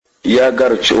ya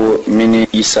garcho mini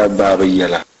Isa baba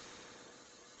yala.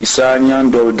 Isa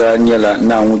nyando da nyala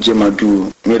na wuje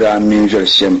madu mira min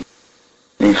jelshem.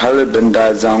 Ni hal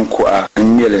benda zan ko a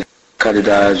nyele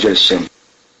kada jelshem.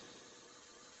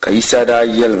 Ka Isa da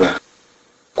yelba.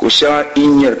 Ko sha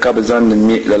inyar kabzan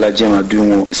mi lala jema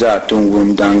dungo za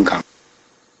tungum danga.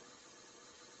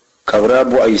 Kabra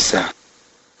bu Isa.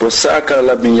 Bo saka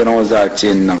la bin yana za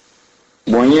tin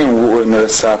bonyen wo na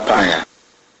sa paya.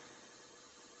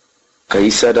 Ka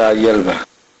Isa da yelba.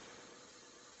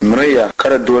 Mraya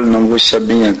kara dol nan go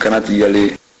shabin yan kanat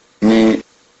yale ni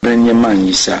benye man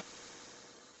Isa.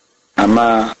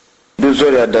 Ama du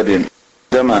zoriya dabin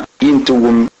dama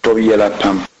intugum to yela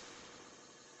pam.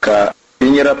 Ka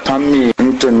binyara pam mi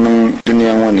intun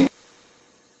duniya wani.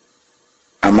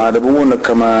 Amma da buwuna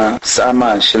kama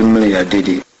sama shilmil ya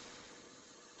dede.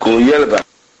 Ko yelba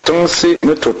tun si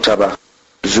ni tutaba,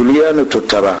 zuliya ni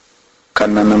tutaba,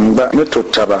 kananamba ni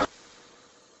tutaba.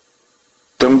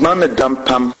 Tungba mi dam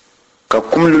pam ka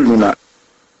kumlu luna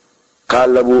ka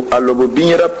alobo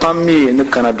binyara pam mi ni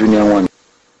kana duniya wani.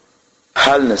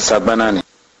 Hal ni sabana ne.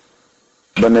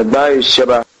 Bane bayi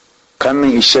shaba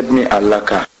kanin ishab mi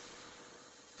allaka.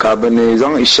 Ka bane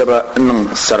zan ishaba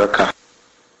inin sarka.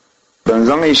 Ban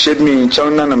zan ishab mi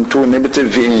can nanam to ne bita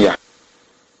vi'in ya.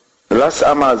 Ras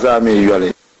ama za mi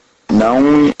yole. Na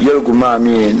un yalguma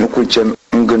mi nukuncin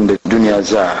ngin da duniya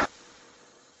za.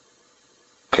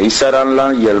 Ka Isa ran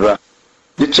lan yalba.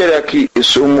 Di cere ki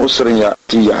isu mu usirin ya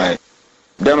ti yaye.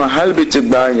 Dama halbi ti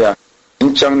gba ya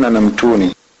in can nanam to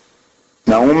ne.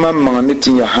 Na un mamman ni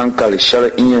ti ya hankali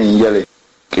shar inyan yale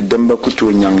ki damba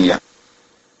kuto nyang ya.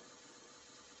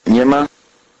 Nyema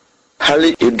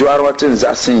hali idwar watin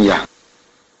zasin ya.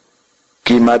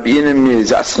 Ki mabiinin mi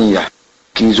zasin ya.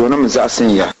 Ki zonam zasin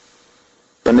ya.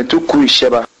 Bane tuku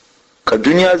sheba ka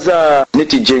duniya za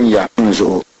niti jenya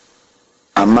nzo.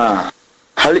 Amma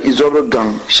hal izoba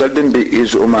gang shaldin be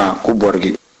izo ma ku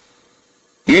borge.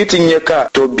 Yitin yaka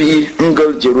to bi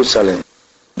ngal Jerusalem.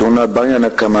 Dona banyana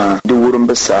kama di wurin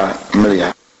basa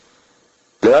miliya.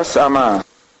 Da sama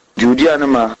Judiya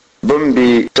nima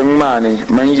bambi tangmani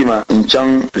manjima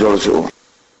inchang zorzo.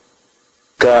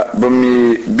 Ka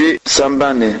bambi bi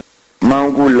sambane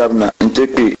mangu labna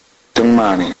intepe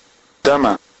tangmani.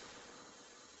 Tama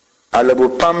alabo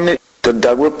pamni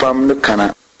tadagwe pamni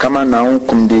kana kama naun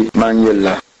kumdi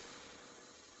manyella.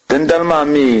 Tendalma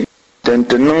mi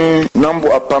tentenung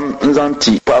nambu apam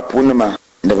nzanti papu nima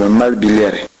daga mal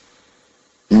bilere.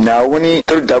 Na wani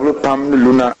tadagwe pamni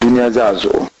luna dunia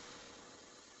zazo.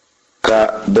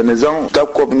 Ka benezan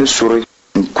takob ni suri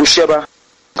kusheba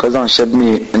ka zan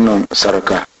shabmi non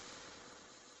saraka.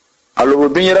 Alabo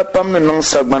binyera pamni non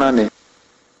sagbana ne.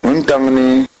 Untang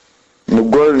ni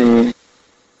gol ni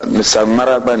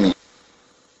sagmara bani.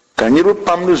 Ka nyiru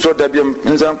pam lu zo dabiam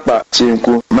nzan pa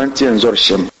tinku mantien zor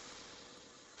shem.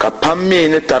 Ka pam mi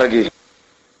ni targi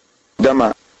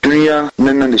dama dunya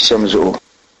nan shem zo.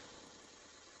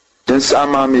 Den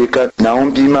sama mi ka na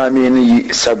umbi ma mi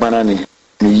ni sagbana ni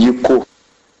yiko.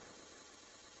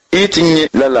 Itinye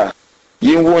lala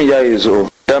yin won yayi zo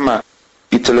dama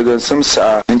italagan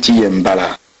samsa anti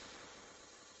yembala.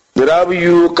 Dirabu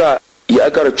yuka ya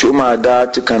agar cuma da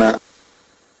tukana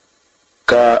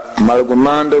ka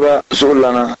malgumanda ba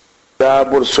zulana da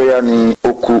bursoya ni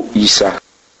uku Isa.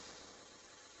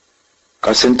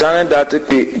 Ka sintane da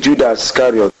tupe Judas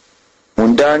Iscariot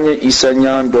mundanye Isa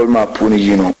nyan dolma puni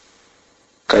yino.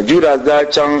 Ka Judas da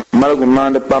can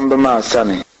malgumanda pamba ma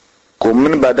sane ko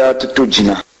min bada tutu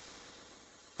jina.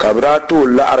 Ka bratu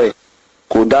la'are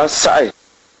ko da sa'i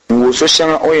woso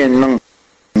shanga oyen nan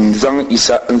nzang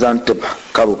Isa nzan tiba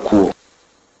kabu kuo.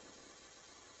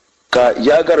 Ka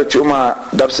yagar cuma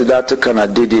dabsi da tukana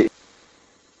dede.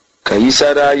 Ka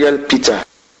Isa da yal Peter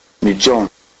mi John.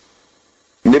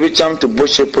 Nebi cham ti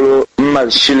boshe polo mmal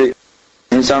shile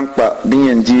nzan kpa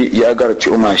binyen di yagar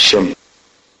cuma shem.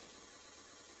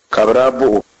 Kabra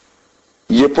bo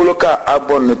ye polo ka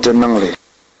abon ni te nangle.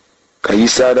 Ka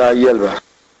Isa da yelba.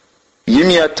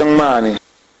 Yimi ya tangmani.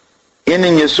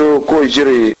 Ini nyeso ko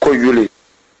jire ko yule.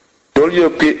 Dol yo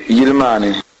pi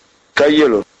yilmani. Ka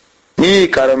yelo. Ni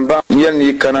karamba yel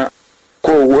ni kana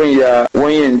ko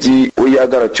wonyen di o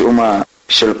yagara chuma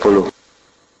shelpolo.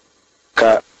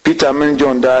 Ka Peter min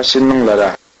John da shinung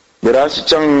lada. Bira su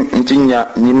can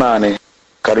ntinya ni mane.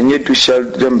 Karnye du shel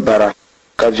dem bara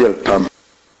ka vel pam.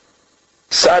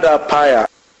 Sada paya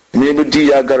ne bu di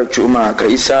yagara chuma ka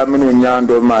Isa minu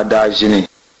nyando ma da jini.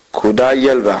 Ko da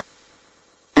yelba.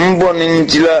 Mbo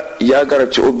ninjila yagara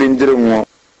chu obindiringo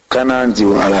kana ndi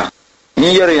wala.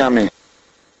 Ni yer yame.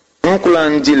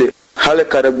 Nkulan dile hale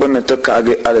kada gbonna ta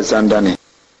kage Alexander ne.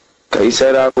 Ka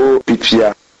Isa ra ko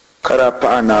pipia ka daa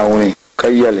paɣa Naawuni ka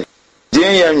yɛli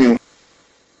diɛn ya nyu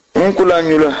n kula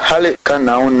nyuli hali ka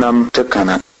Naawuni nam ti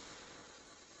kana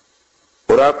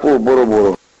o daa ka o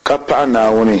boroboro ka paɣa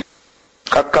Naawuni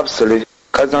ka kabisili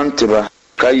ka zaŋ tiba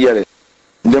ka yɛli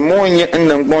di mo n nyɛ n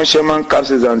niŋ gbɔŋ shɛli man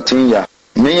kabisi zaŋ tin ya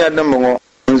min ya din bɔŋɔ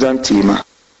n zaŋ tiima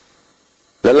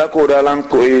lala ka o daa lan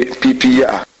kuɣi piipi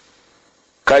yaɣa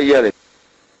ka yɛli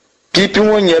piipi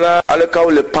ŋɔ nyɛla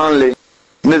alikawuli panli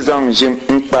ni zaŋ ʒim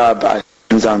n kpaa bahi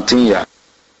n zaŋ tin ya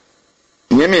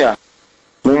nyɛmiya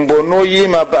ŋun bori ni o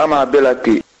yiima bahi maa bela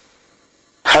kpe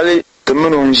hali ti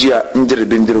mini o ʒiya n diri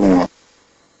bindirigu ŋɔ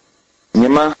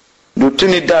nyɛma du ti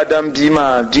ni daadam bii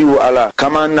maa di waɣala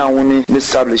kaman Naawuni ni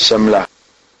sabili shɛm la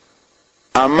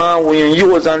amma ŋun yɛn yi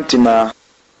o zaŋ ti maa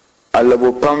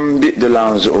alabo pam be di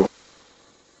lan zuɣu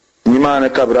nimaani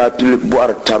ka bi daa pili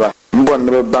bɔhiri taba n bɔri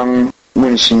ni bi baŋ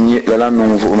ŋun shi nyɛ lala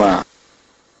niŋvuɣu maa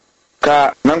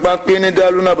ka nangbankpeeni daa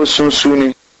luna bi sunsuuni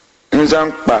n zaŋ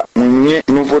kpa ŋun nyɛ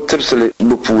ninvuɣu tibisili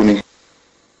bi puuni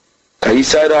ka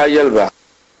Yisa daa yɛliba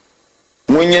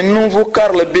ŋun nyɛ ninvuɣu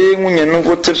karili bee ŋun nyɛ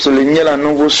ninvuɣu tibisili nyɛla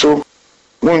ninvuɣu so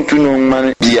ŋun tu ni o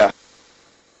ŋmani bia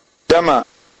dama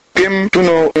kpem tu ni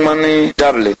o ŋmani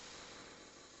dabili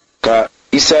ka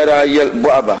Yisa daa yɛli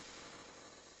bɔɣiba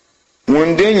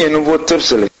ŋun dee nyɛ ninvuɣu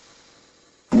tibisili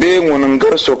bee ŋun n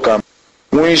gari sokam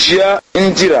ŋun ʒiya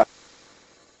n dira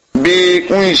bee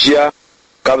ŋun ʒiya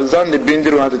ka bi zaŋdi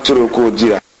bindirigu maa ti tiri o ka o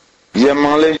dira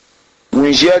yɛlimaŋli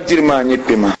ŋun ʒiya diri maa nyɛ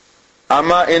kpema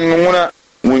amma in ŋuna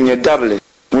ŋun nyɛ dabili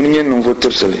ŋun nyɛ ninvuɣu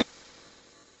tibisili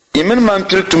yi mini man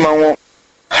pili tuma ŋɔ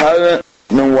hali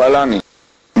nin waɣala ni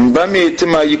n ba mi ti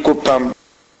ma yiko pam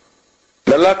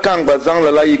lala kan gba zaŋ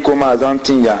lala yiko maa zaŋ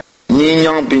tin ya ni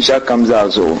nyaŋ binshɛɣu kam zaa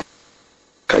zuɣu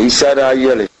ka Yisa daa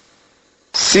yɛli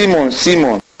Simon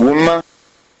Simon wumma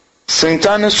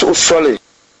sintani suɣu soli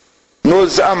ni o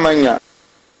zaɣa nya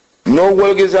ni o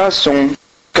woligi zaɣ suŋ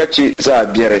ka che zaɣ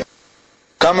biɛri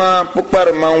kama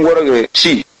kpukpari man wɔrigi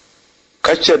chi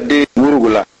ka chɛridi wurugu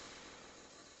la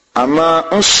amma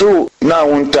n so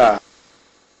Naawuni ta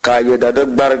ka a yɛda di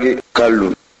gbarigi ka lu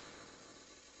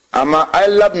amma a yi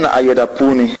labina a yɛda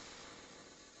puuni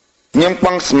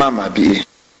nyimkpaŋsi maa ma bihi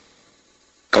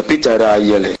ka Peter daa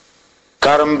yɛli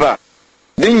karimba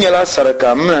din nyɛla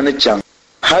sarika mina ni chaŋ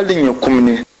hali din nyɛ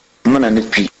kumni mina ni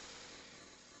kpi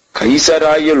ka Yisa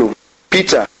daa yɛlo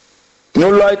Peter ni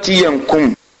lɔhi ti yɛn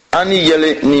kum a ni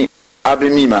yɛli ni a bi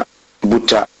mima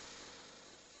buta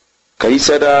ka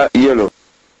Yisa daa yɛlo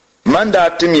man daa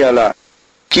tim yɛla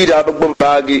ki daa bi gbubi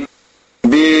baaji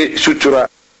bee sutura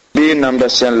bee namda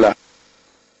shɛli la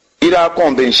i daa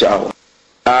kɔŋ binshɛɣu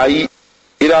ayi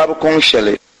i daa bi kɔŋ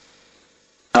shɛli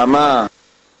amma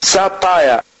saa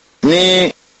paaya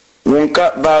ni ŋun ka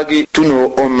baaji tuni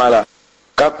o mala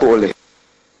ka kpuɣili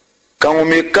ka ŋun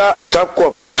mi ka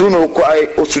takɔb tuni o kɔɣi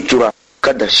o sutura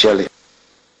ka da shɛli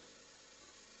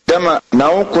dama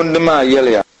Naawuni kundi maa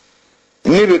yɛliya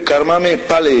ni bi karima mi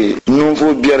pali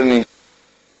ninvuɣu biɛri ni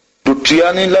du tuya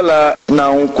ni lala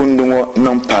Naawuni kundi ŋɔ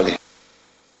niŋ pali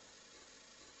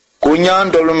ka o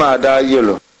nyaandoli maa daa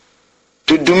yɛlo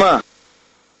ti duma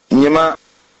nyɛma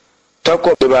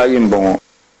takɔb dibaayi n bɔŋɔ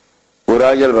o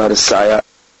daa yɛliba di saɣaya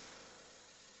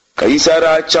ka Yisa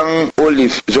daa chaŋ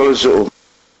olive zoli zuɣu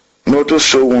ni o ti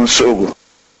so wunsuɣugu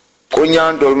ka o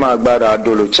nyaandoli maa gba daa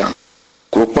dolo chaŋ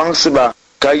ka o kpaŋsiba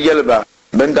ka yɛliba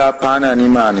bin daa paana ni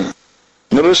maa ni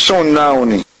ni bi suŋ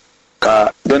Naawuni ka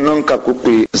di niŋ ka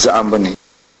kukpe zaɣimbu ni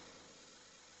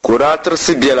ka o daa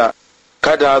tirisi biɛla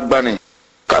ka daa gbani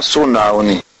ka suŋ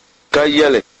Naawuni ka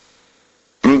yɛli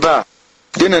m ba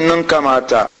di ni niŋ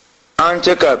kamaata an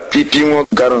chɛ ka pipi ŋɔ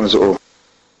garin zuɣu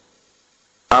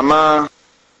amma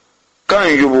kan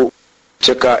yubu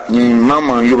chɛ ka nyin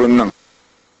mamman yubu niŋ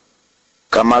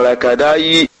ka malaika daa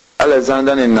yi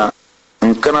Alexander ni na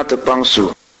n kana ti kpaŋsu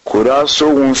ka o daa so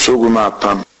wunsuɣugu maa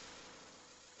pam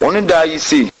o ni daa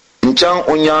yisi n chaŋ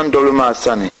o nyaandoli maa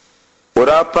sani o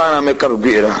daa paana mi ka bi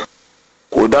gbihira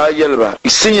ka o daa yɛliba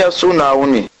isi ya so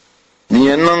Naawuni ni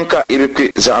yɛn niŋ ka i bi kpe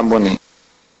zaɣimbu ni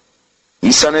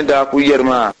Yisa ni daa ku yɛri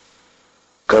maa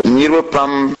ka niriba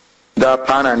pam daa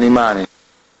paana ni maa ni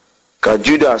ka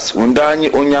Judas ŋun daa nyɛ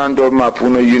o nyaandoli maa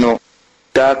puuni yino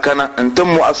daa kana n ti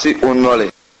mɔɣisi o noli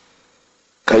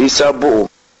ka Yisa buɣu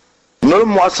noli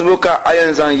mɔɣisibu ka a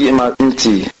yɛn zaŋ yihi ma n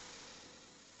ti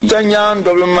Yisa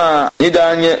nyaandoli maa ni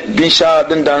daa nyɛ binshɛɣu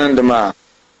din daa niŋdi maa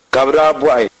ka bi daa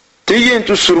bɔhi ti yɛn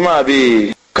tu suri maa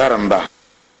bee karimba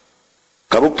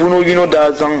ka bi puuni yino daa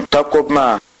zaŋ takɔb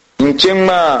maa n chɛ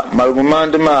ŋmaa maligu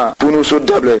maandi maa puuni so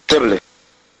dabili tibili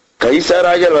ka Yisa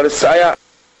daa yɛliba di saɣaya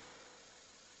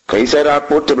ka Yisa daa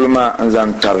kpuɣi tibili maa n zaŋ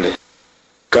tabili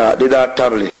ka di daa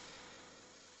tabili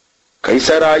ka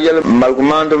Isa yɛl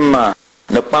malgumaandim maa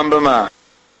ni kpamba maa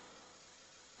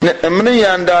ni mini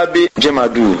yaan daa be jɛma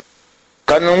duu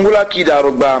ka niŋwula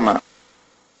kiidaaro gbaama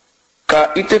ka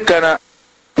iti kana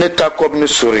ni takob ni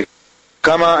suri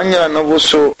kama n nyɛla ninvuɣu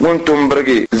so ŋun tum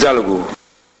birigi zaligu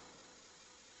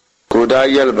ka o daa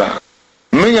yɛliba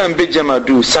min yɛn be jɛma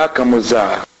duu saakamu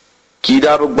zaa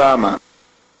kiidaabo gbaama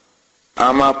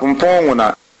amaa pumpɔŋɔ ŋuna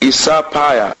Isa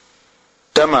paaya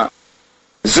tama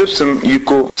zibsim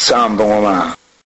yiko saɣim bɔŋɔ maa